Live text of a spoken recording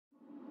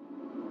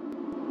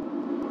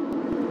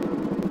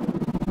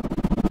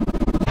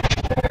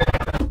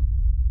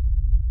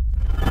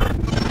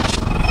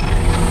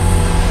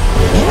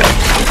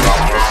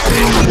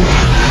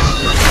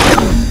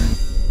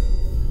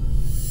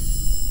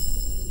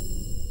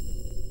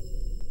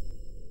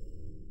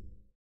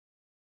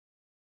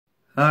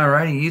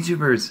Alrighty,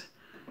 YouTubers,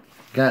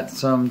 got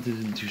some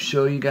to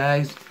show you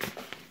guys.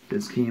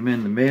 This came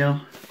in the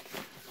mail,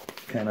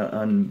 kind of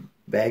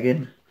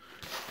unbagging.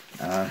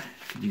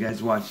 You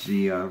guys watched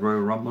the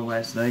Royal Rumble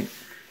last night?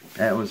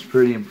 That was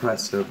pretty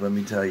impressive, let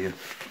me tell you.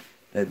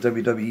 That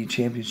WWE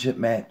Championship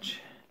match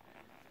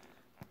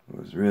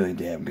was really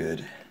damn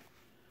good.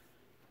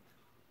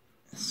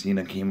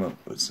 Cena came up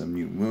with some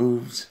new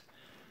moves.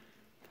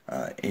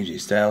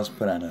 AJ Styles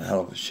put on a hell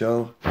of a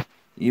show.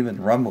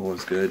 Even Rumble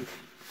was good.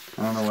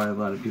 I don't know why a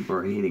lot of people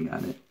are hating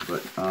on it,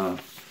 but I'm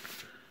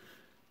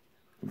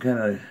kind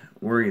of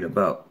worried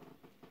about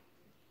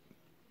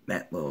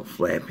that little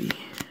Flappy.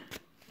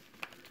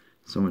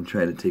 Someone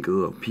tried to take a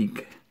little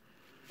peek.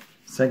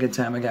 Second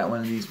time I got one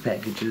of these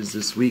packages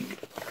this week,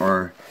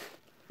 or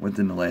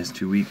within the last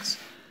 2 weeks.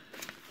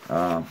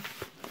 Won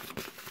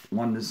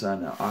this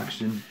on the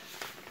auction,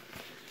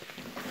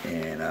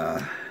 and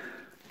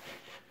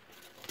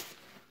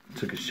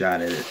took a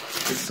shot at it.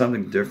 It's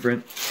something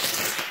different.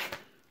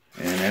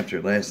 And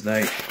after last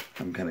night,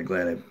 I'm kind of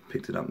glad I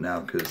picked it up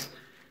now, because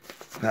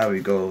probably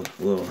go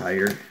a little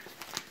higher.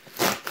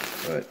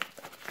 But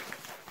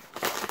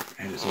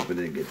I just hope it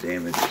didn't get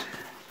damaged.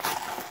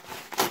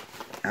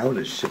 I would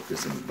have shipped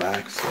this in the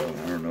box, so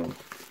I don't know.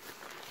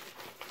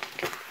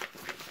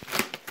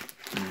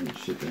 I'm going to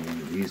ship in one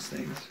of these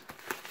things.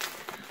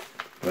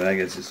 But I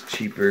guess it's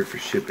cheaper for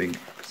shipping,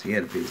 because he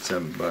had to pay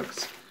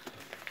 $7.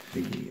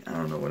 I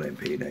don't know what I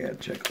paid, I gotta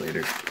check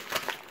later.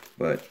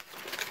 But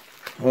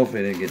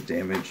hopefully it didn't get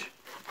damaged.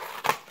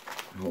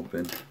 I'm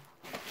hoping.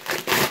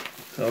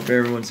 So I hope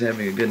everyone's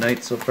having a good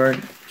night so far.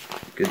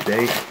 Good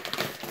day.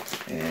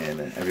 And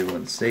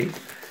everyone's safe.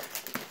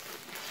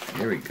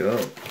 Here we go.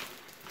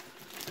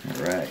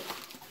 Alright.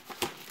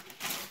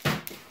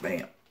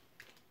 Bam.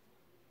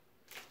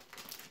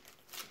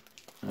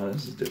 Oh,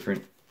 this is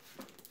different.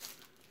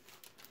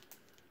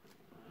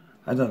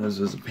 I thought this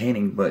was a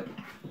painting, but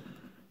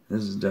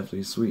this is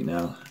definitely sweet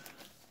now.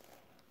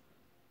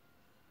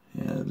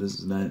 Yeah, this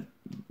is not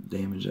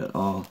damaged at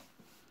all.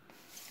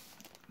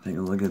 Take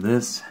a look at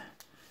this.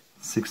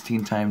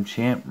 16-time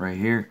champ right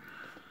here.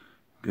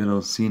 Good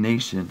old C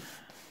Nation.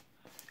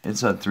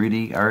 It's a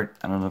 3D art.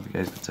 I don't know if you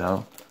guys can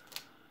tell.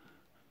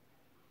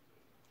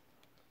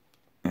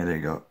 Yeah, there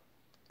you go.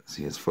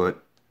 See his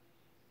foot?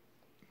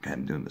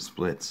 Kind of doing the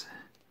splits.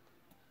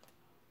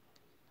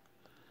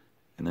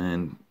 And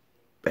then,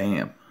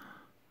 bam.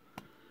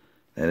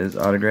 That is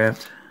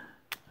autographed.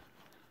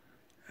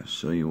 I'll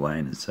show you why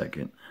in a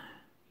second.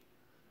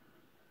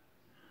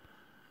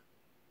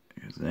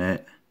 There's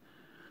that.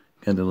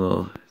 Got the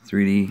little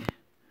 3D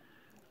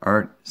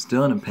art.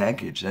 Still in a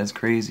package. That's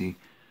crazy.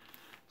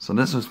 So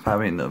this was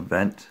probably an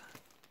event.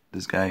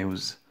 This guy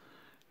was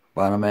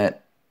bottom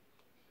at.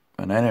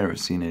 And I never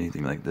seen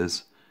anything like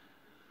this.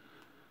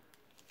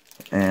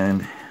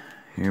 And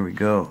here we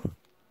go.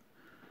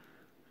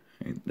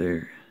 Right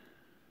there.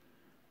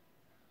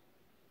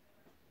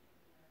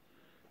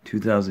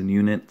 2,000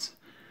 units.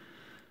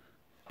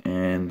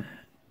 And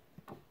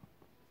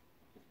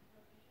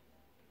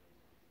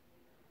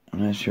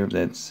I'm not sure if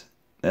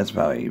that's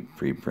probably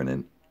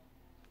pre-printed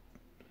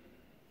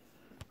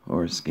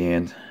or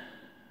scanned,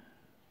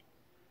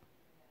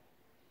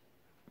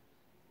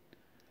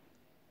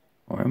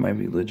 or it might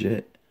be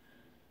legit.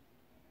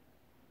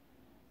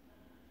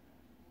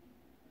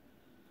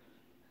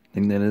 I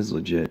think that is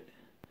legit.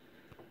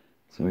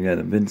 So we got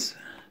a Vince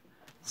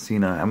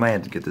Cena. I might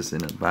have to get this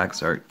in a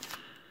box art.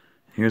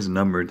 Here's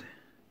numbered.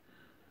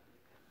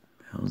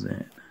 How's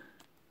that?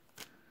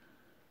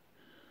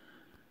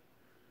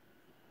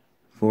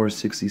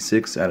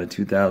 466 out of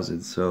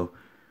 2,000. So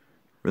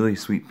really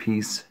sweet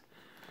piece.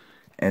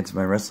 Adds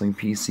my wrestling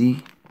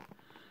PC.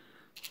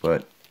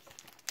 But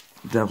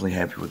definitely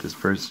happy with this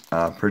first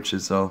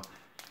purchase though.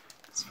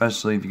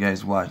 Especially if you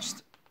guys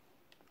watched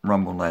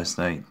Rumble last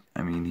night.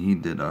 I mean, he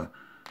did a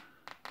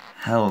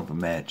hell of a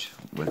match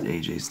with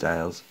AJ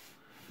Styles.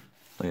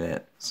 Look at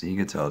that. So you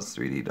can tell it's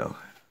 3D though.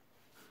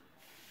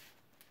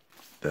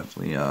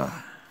 Definitely,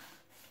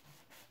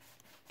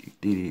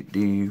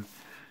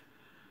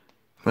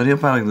 but he'll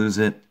probably lose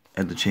it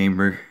at the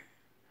chamber.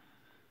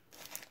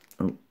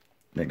 Oh,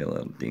 I got a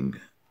little ding.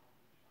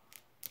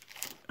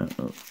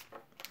 Uh-oh.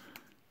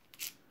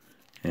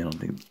 I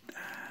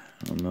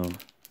don't know.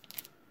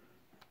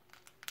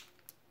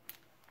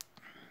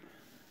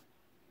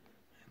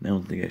 I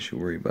don't think I should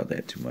worry about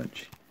that too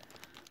much.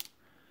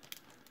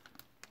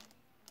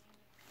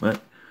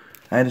 But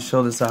I had to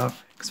show this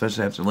off,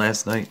 especially after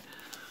last night.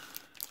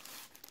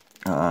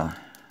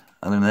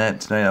 Other than that,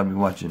 tonight I'll be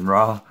watching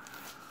Raw.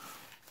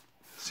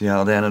 See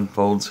how that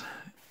unfolds.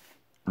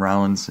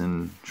 Rollins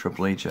and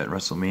Triple H at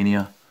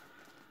WrestleMania.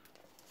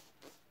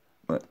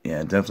 But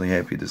yeah, definitely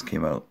happy this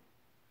came out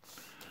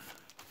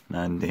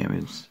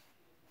non-damaged.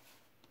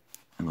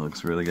 And it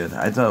looks really good.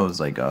 I thought it was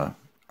like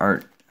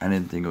art. I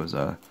didn't think it was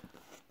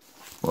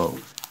whoa,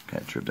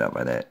 kind of tripped out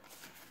by that.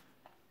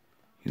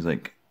 He's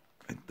like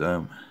my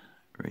thumb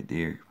right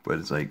there, but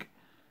it's like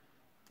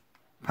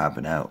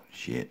popping out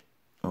shit.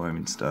 Oh, I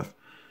mean stuff.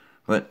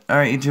 But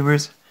alright,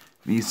 YouTubers,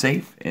 be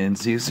safe and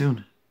see you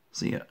soon.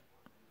 See ya.